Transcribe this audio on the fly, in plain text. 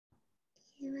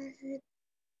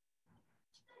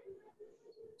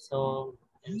सो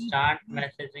instant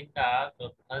messaging का जो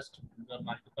first जो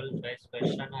मल्टीपल चॉइस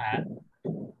क्वेश्चन है,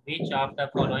 which of the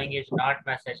following is not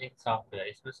messaging software,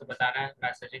 इसमें से बताना है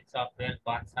मैसेजिंग सॉफ्टवेयर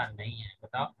कौन सा नहीं है,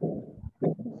 बताओ।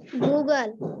 गूगल।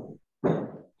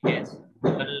 यस,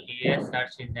 गूगल ये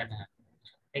सर्च इंजन है,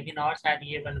 लेकिन और शायद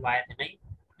ये बनवाए थे नहीं।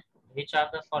 Which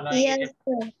of the following is yes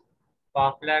sir.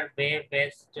 Popular web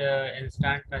based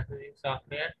instant messaging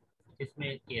software,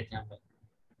 किसमें किए थे हम लोग,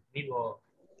 वीवो,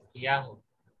 याहू,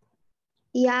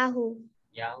 याहू।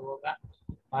 याहू होगा।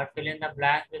 और fill in the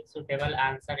blank with suitable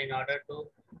answer in order to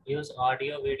use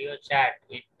audio video chat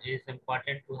it is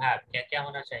important to have, क्या क्या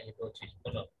होना चाहिए, दो चीज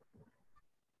बोलो।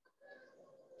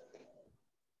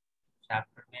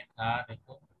 चैप्टर में था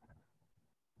देखो,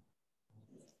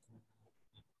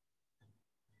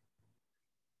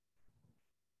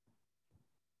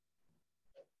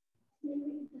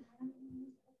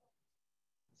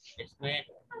 इसमें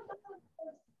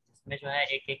इसमें जो है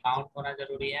एक अकाउंट होना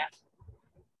जरूरी है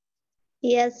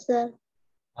यस सर।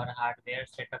 और हार्डवेयर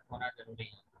सेटअप होना जरूरी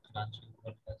है।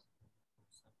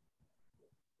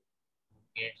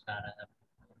 ये सारा है।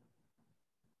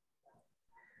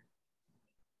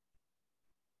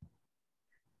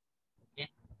 ओके,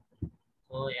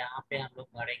 तो यहाँ पे हम लोग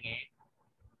भरेंगे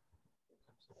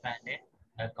सबसे पहले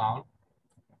अकाउंट,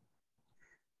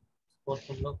 और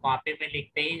तुम लोग कॉपी में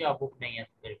लिखते ही जाओ, बुक नहीं है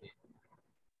तो फिर भी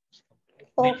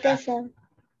बुक मिल रहा ओके है, सर।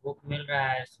 बुक मिल रहा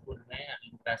है स्कूल में,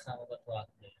 अगर पैसा होगा तो आप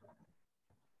ले लो।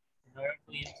 In order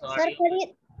to use sir audio,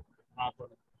 खरीद हाँ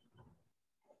बोलो।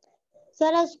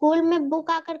 सर स्कूल में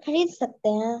बुक आकर खरीद सकते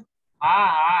हैं? हाँ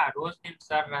हाँ, रोज दिन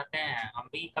सर रहते हैं, हम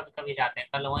भी कभी कभी जाते हैं,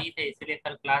 कल वहीं थे इसीलिए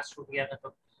कल क्लास छूट गया था,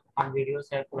 तो हम वीडियो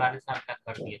से पुराने साल तक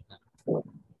कर दिए थे।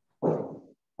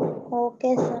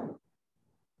 Okay sir.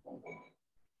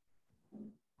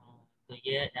 तो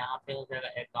ये यहाँ पे हो जाएगा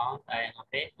अकाउंट, है यहाँ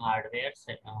पे हार्डवेयर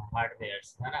से, हार्डवेयर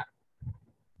है ना,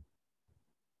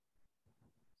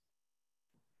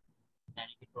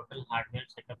 यानी कि टोटल हार्डवेयर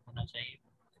सेटअप होना चाहिए।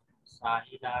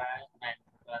 साहिल आ रहा है 9th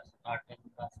क्लास 8th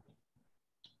क्लास में।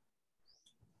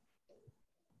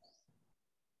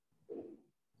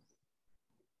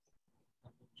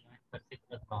 ज्वाइन करके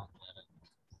तुरंत पहुंच जा रहा है।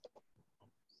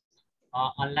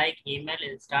 Unlike email,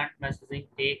 instant messaging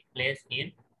take place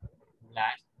in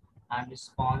blank and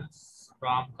response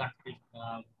from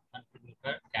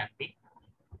contributor can be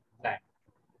blank।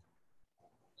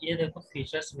 ये देखो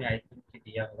फीचर्स में आई थिंक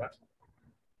दिया होगा।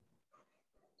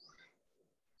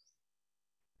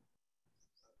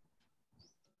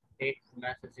 Text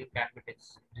messaging can be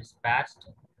dispatched to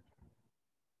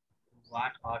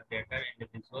one or greater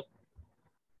individual।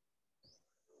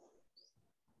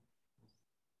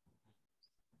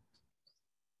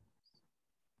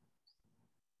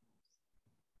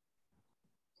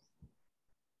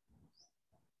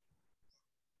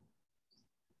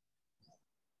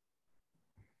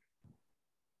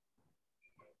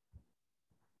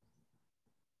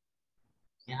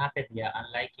 यहाँ पे दिया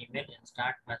unlike email,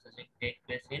 instant messaging take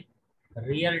place in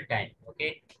real time, okay,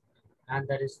 and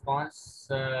the response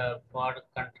for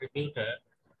contributor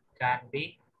can be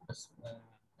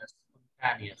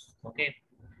spontaneous, okay,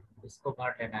 इसको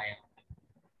भर लेना है यहाँ पे।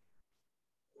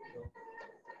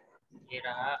 तो ये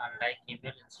रहा unlike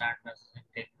email, instant messaging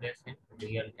take place in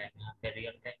real time, यहाँ पे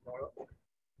real time पढ़ो,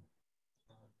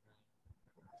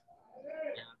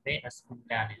 यहाँ पे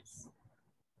spontaneous,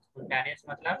 spontaneous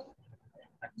मतलब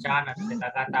अचानक से,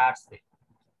 लगातार से,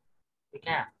 ठीक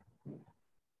है।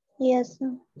 Yes sir.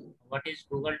 What is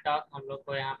Google talk, हम लोग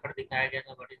को यहाँ पर दिखाया गया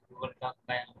था, व्हाट इज गूगल टॉक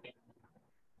का यहाँ पे,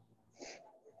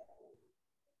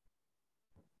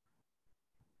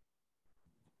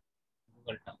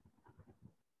 गूगल टॉक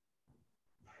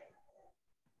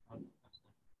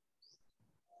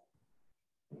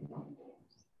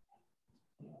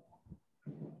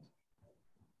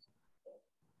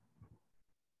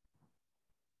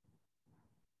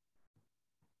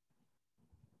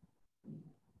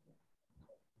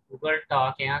गूगल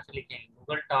टॉक यहाँ से लिखेंगे,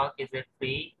 Google talk is a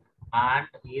free and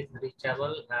is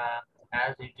reachable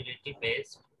as utility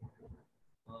based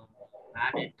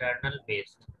and internal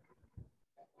based.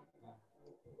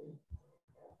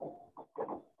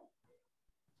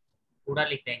 पूरा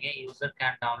लिख देंगे, user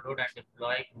can download and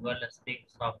deploy Google speak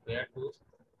software to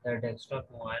their desktop,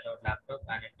 mobile or laptop,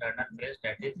 and internal based,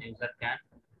 that is user can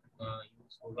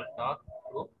use Google Talk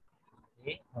through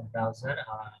a browser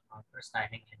after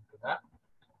signing into the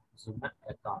Zoom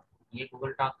account। ये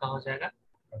Google Talk का हो जाएगा।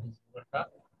 What is Google Talk?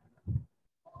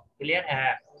 Clear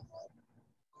है?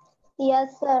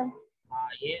 Yes sir. हाँ,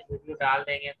 ये video डाल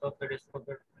देंगे तो फिर इसको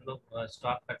फिर लोग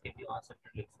स्टॉप करके भी वहाँ से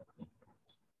फिर लिख सकते हैं।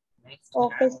 नेक्स्ट है,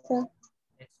 okay sir.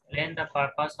 Next explain the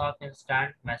purpose of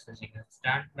instant messaging.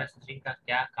 Instant messaging का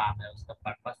क्या काम है, उसका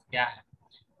पर्पस क्या है,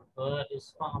 तो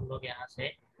इसको हम लोग यहाँ से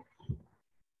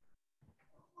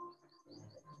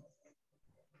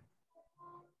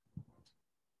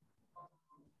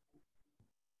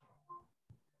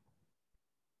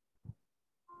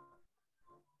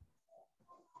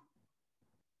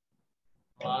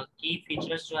की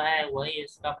फीचर्स जो है वही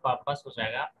इसका पर्पस हो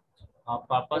जाएगा।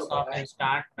 Purpose of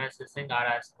instant messaging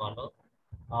are as follow.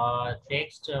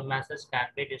 Text message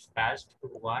can be dispatched to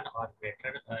one or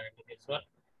greater individual.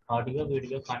 Audio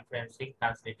video conferencing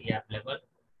facility available.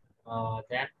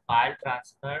 Then file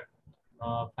transfer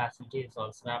facility is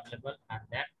also available, and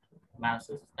then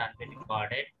messages can be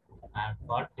recorded and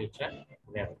for future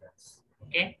reference.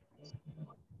 Okay.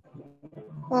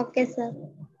 Okay sir.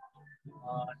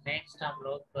 Next हम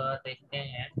लोग देखते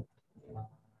हैं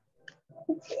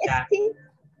ऐसे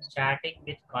chatting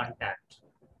with contact.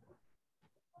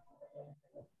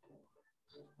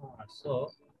 So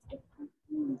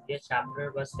ये chapter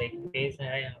बस एक page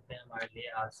है यहाँ पे हमारे लिए,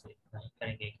 आज से इतना ही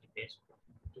करेंगे एक ही पेज,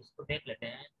 इसको देख लेते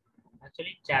हैं।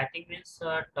 Actually chatting means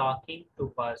talking to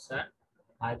person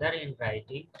either in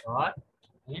writing और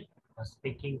in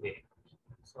speaking way,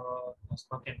 so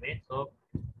spoken वे। तो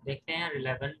देखते हैं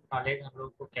रिलेवेंट नॉलेज हम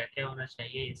लोग को क्या क्या होना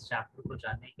चाहिए इस चैप्टर को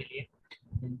जानने के लिए।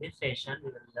 In this session,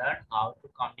 we will learn how to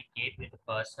communicate with a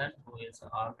person who is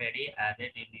already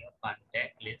added in your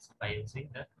contact list by using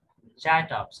the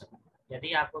chat option.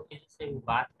 यदि आपको किसी से भी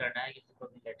बात करना है, किसी को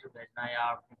भी लेटर भेजना है या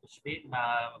आपको कुछ भी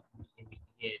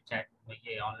ये चैट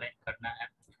ये ऑनलाइन करना है,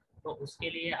 तो उसके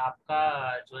लिए आपका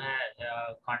जो है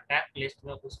कांटेक्ट लिस्ट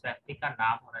में उस व्यक्ति का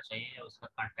नाम होना चाहिए, उसका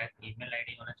कांटेक्ट ईमेल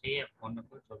आईडी होना चाहिए, फ़ोन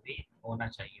नंबर जो भी होना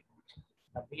चाहिए,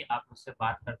 तभी आप उससे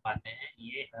बात कर पाते हैं।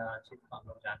 ये चीज़ को हम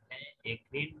लोग जानते हैं। एक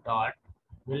green dot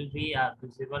will be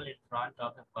visible in front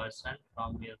of a person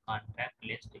from your contact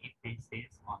list if this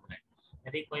is online.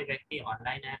 यदि कोई व्यक्ति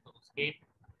ऑनलाइन है तो उसके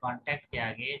कांटेक्ट के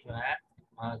आगे जो है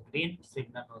ग्रीन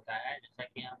सिग्नल होता है, जैसा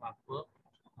कि हम आपको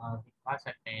दिखा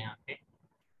सकते हैं यहाँ पे।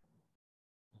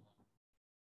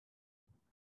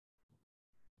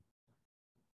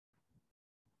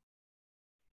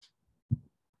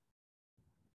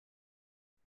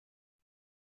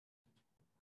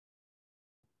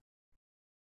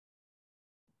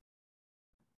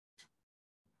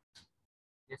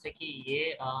 जैसे कि ये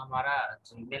हमारा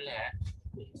जीमेल है,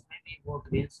 तो इसमें भी वो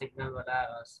ग्रीन सिग्नल वाला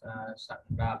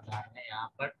प्रावधान है। यहाँ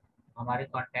पर हमारे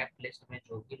कांटेक्ट लिस्ट में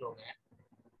जो भी लोग हैं,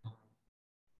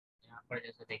 यहाँ पर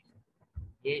जैसे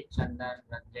देखिए ये चंदन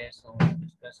रंजय सोहन,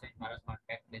 इस तरह से हमारा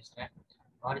कांटेक्ट लिस्ट है,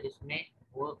 और इसमें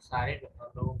वो सारे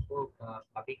लोगों को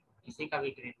अभी किसी का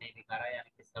भी ग्रीन नहीं दिखा रहा है,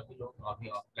 यानी कि सभी लोग अभी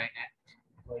ऑफलाइन है,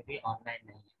 कोई भी ऑनलाइन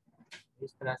नहीं है।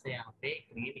 इस तरह से यहाँ पे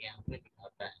ग्रीन यहाँ पे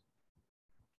दिखाता है।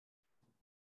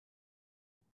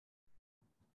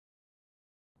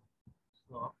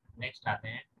 तो नेक्स्ट आते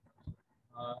हैं।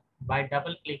 Bye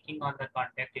double clicking on the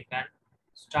contact you can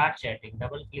start chatting.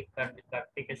 Double click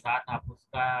करते के साथ आप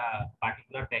उसका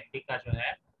पार्टिकुलर व्यक्ति का जो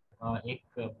है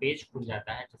एक पेज खुल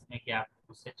जाता है जिसमें कि आप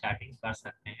उससे चैटिंग कर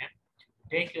सकते हैं।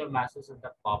 Take your message in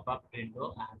the popup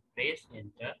window and press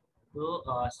enter to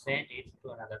send it to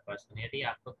another person. यदि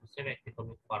आपको दूसरे व्यक्ति को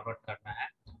भी फॉरवर्ड करना है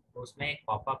तो उसमें एक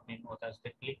पॉपअप मेनू होता है, उस पर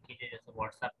क्लिक कीजिए, जैसे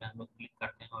व्हाट्सएप में हम लोग क्लिक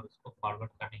करते हैं और उसको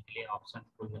फॉरवर्ड करने के लिए ऑप्शन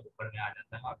ऊपर में आ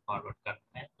जाता है और फॉरवर्ड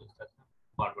करते हैं, तो इस तरह से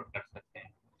फॉरवर्ड कर सकते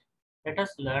हैं। Let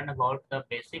us learn about the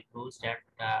basic rules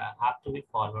that have to be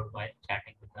followed while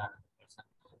chatting with the other person.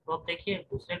 तो अब देखिए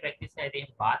दूसरे व्यक्ति से यदि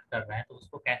हम बात कर रहे हैं तो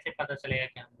उसको कैसे पता चलेगा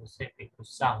कि हम उससे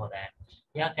गुस्सा हो रहे हैं,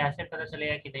 या कैसे पता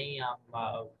चलेगा कि नहीं हम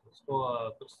उसको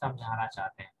कुछ समझाना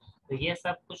चाहते हैं। तो ये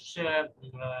सब कुछ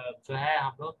जो है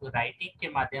हम लोग राइटिंग के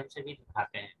माध्यम से भी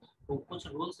दिखाते हैं। तो कुछ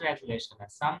रूल्स रेगुलेशन है,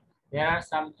 सम there are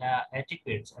some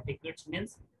etiquettes. Etiquettes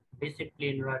means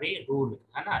disciplinary rule,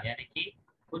 है ना, यानी कि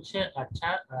कुछ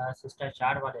अच्छा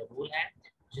शिष्टाचार वाले रूल हैं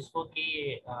जिसको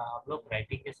कि हम लोग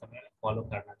राइटिंग के समय में फॉलो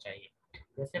करना चाहिए।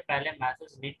 जैसे पहले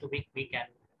message need to be quick and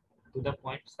to the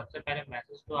point. सबसे पहले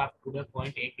मैसेज तो आप टू द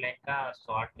पॉइंट एक लाइन का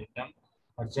शॉर्ट एकदम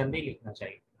और जल्दी लिखना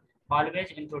चाहिए।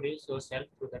 Always introduce yourself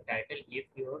to the title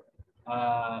if your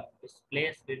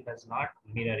display screen does not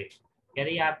mirror it.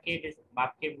 यदि आपके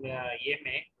ये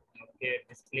में आपके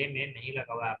डिस्प्ले में नहीं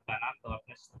लगा हुआ है आपका नाम, तो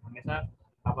आपने हमेशा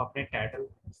आप अपने टाइटल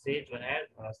से जो है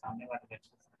सामने वाले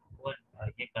व्यक्ति को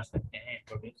ये कर सकते हैं,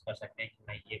 इंट्रोड्यूस कर सकते हैं कि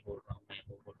मैं ये बोल रहा हूँ, मैं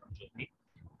वो बोल रहा हूँ, जो भी।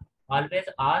 Always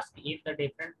ask if the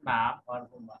different man or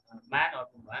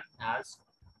woman has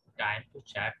time to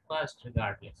chat first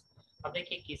regardless. अब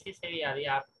देखिए किसी से भी यदि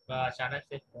आप अचानक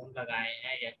से फोन लगाए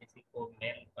हैं या किसी को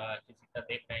मेल किसी का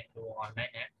देख रहे हैं कि वो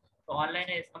ऑनलाइन है, तो तो ऑनलाइन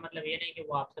है इसका मतलब ये नहीं कि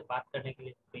वो आपसे बात करने के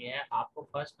लिए फ्री है, आपको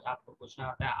फर्स्ट आपको पूछना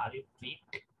होता है are you free,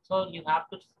 so you have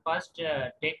to first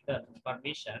take the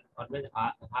permission always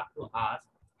have to ask,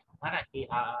 है ना, कि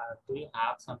do you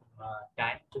have some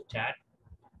time to chat,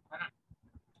 है ना,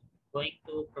 going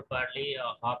to properly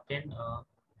obtain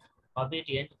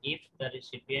obedient if the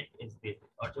recipient is busy,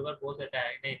 और जो अगर बोल देता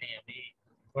है नहीं नहीं अभी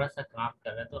थोड़ा सा काम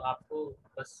कर रहा है, तो आपको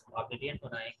बस obedient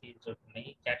होना है कि जो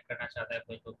नहीं चैट करना चाहता है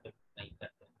कोई तो फिर नहीं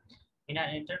करते। In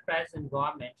an enterprise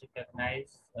environment,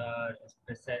 recognize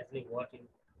precisely what you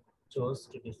chose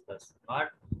to discuss।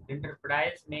 और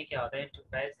enterprise में क्या होता है,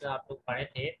 enterprise आप लोग पढ़े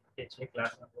थे पिछले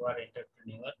क्लास में, वो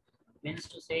एंटरप्रेन्योर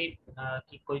मीन्स टू से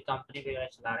कि कोई कंपनी वगैरह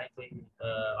चला रहे हैं, कोई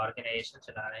ऑर्गेनाइजेशन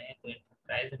चला रहे हैं, तो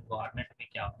एंटरप्राइज एनवायरनमेंट में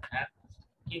क्या होता है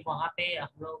कि वहाँ पे हम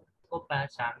लोग को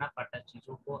पहचानना पड़ता है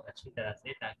चीज़ों को अच्छी तरह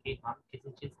से, ताकि हम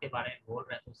किसी चीज़ के बारे में बोल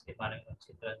रहे हैं तो उसके बारे में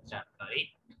अच्छी तरह से जानकारी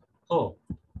हो।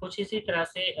 कुछ इसी तरह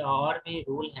से और भी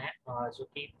रूल हैं जो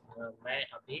कि मैं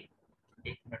अभी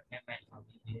 1 मिनट में मैं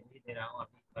अभी भेज भी दे रहा हूँ,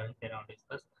 अभी कर ही दे रहा हूँ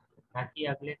डिस्कस, ताकि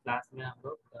अगले क्लास में हम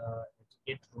लोग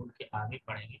एजुकेट रूल के आगे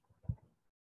पढ़ेंगे।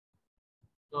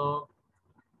 तो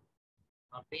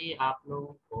अभी आप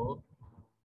लोगों को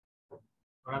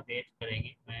थोड़ा वेट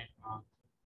करेंगे, मैं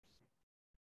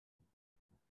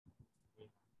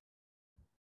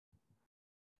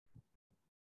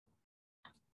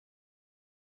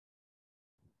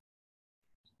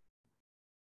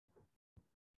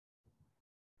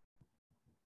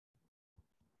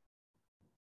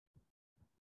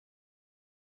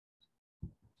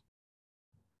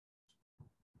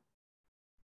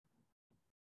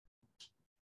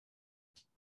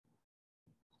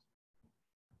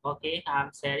okay, I'm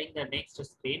sharing the next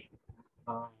screen,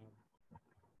 um,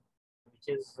 which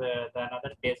is the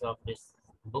another page of this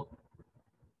book।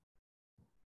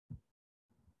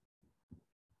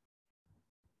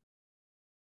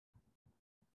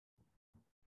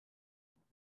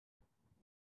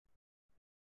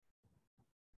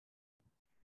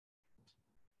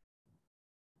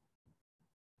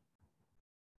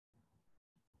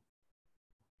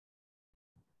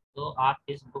 तो आप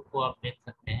इस बुक को आप देख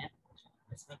सकते हैं,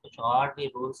 इसमें कुछ और भी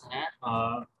रूल्स हैं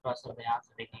और थोड़ा सा ध्यान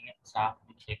से देखेंगे तो साफ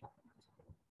दिखेगा।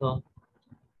 तो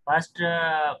फर्स्ट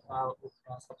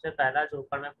सबसे पहला जो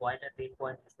ऊपर में पॉइंट है, 3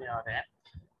 पॉइंट इसमें और है,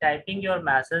 typing your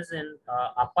message in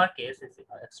upper case is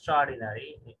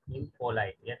extraordinary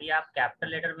impolite. यदि आप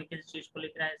कैपिटल लेटर में किसी चीज को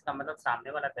लिख रहे हैं, इसका मतलब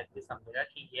सामने वाला व्यक्ति समझेगा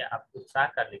कि ये आप गुस्सा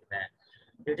कर लिख रहे हैं।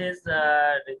 It is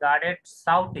regarded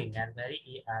shouting and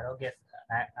very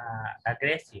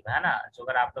aggressive, है ना, जो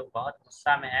अगर आप लोग बहुत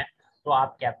गुस्सा में हैं तो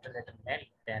आप कैपिटल लेटर में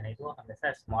लिखते हैं, नहीं तो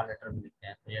हमेशा स्मॉल लेटर में लिखते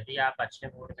हैं। तो यदि आप अच्छे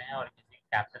मूड में हैं और किसी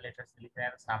कैपिटल लेटर से लिख रहे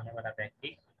हैं तो सामने वाला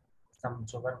व्यक्ति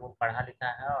समझो, अगर वो पढ़ा लिखा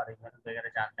है और इंग्लिश वगैरह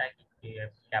जानता है कि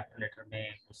कैपिटल लेटर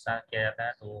में गुस्सा किया जाता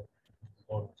है, तो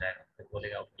बोर हो जाएगा, फिर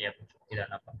बोलेगा ओके अब चुप ही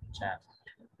रहना पड़ता है।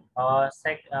 और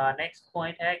नेक्स्ट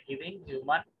पॉइंट है giving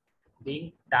human being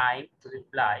time to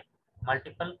reply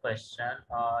multiple question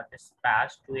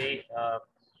dispatched to a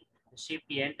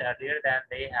recipient earlier than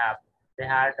they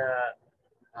had a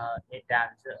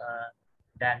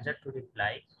danger to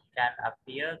reply can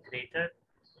appear greater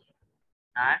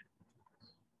and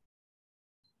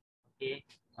okay,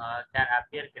 can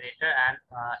appear greater and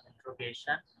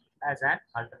interrogation as an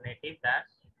alternative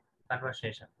than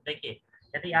conversation. देखिए,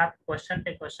 यदि आप question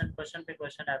पे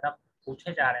question एकदम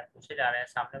पूछे जा रहे हैं,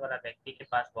 सामने वाला व्यक्ति के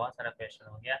पास बहुत सारा क्वेश्चन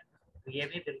हो गया, तो ये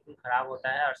भी बिल्कुल खराब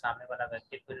होता है और सामने वाला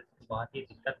व्यक्ति फिर बहुत ही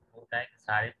दिक्कत होता है कि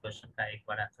सारे क्वेश्चन का एक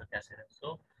बार आंसर कैसे दें।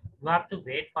 So you have to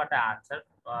wait for the answer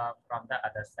from the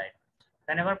other side.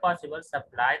 whenever possible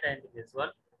supply the individual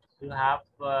you have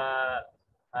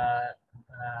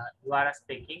you are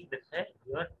speaking with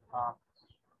your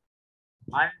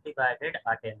undivided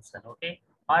attention, okay.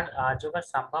 और जो अगर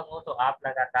संभव हो तो आप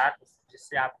लगातार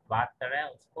जिससे आप बात कर रहे हैं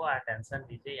उसको अटेंशन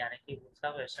दीजिए, यानी कि उसका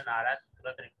क्वेश्चन आ रहा है तो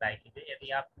तुरंत रिप्लाई कीजिए।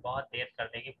 यदि आप बहुत देर कर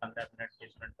देंगे, 15 मिनट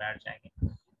 20 मिनट बैठ जाएंगे,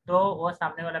 तो वो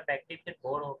सामने वाला व्यक्ति फिर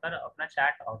बोर होकर अपना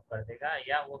चैट ऑफ कर देगा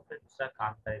या वो फिर दूसरा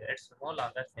काम करेगा। It's no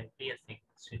longer simply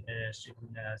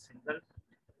single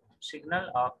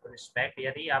signal of respect.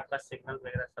 यदि आपका सिग्नल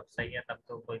वगैरह सब सही है तब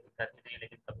तो कोई दिक्कत ही नहीं,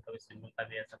 लेकिन कभी कभी सिग्नल का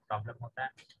भी ऐसा प्रॉब्लम होता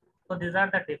है। So these are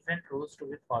the different rules to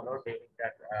be followed during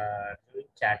that during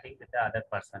chatting with the other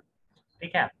person।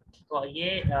 ठीक है, तो ये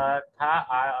था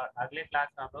अगले क्लास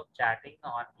में हम लोग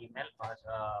चैटिंग ऑन ईमेल और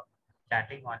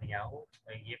चैटिंग ऑन याहू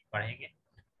ये पढ़ेंगे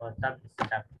और तब इस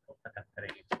चैप्टर को खत्म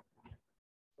करेंगे।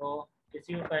 तो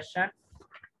किसी को question?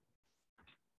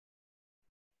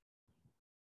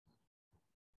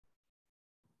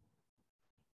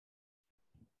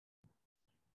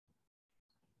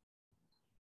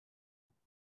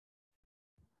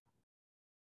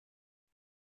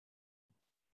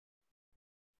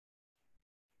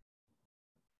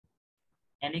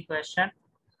 Any question?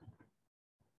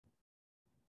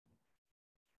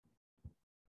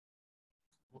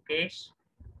 Mukesh?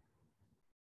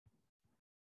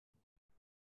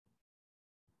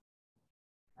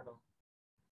 Hello.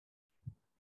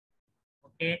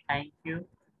 Okay, thank you.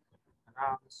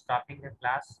 Now I'm stopping the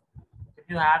class. If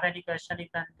you have any question, you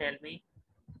can tell me.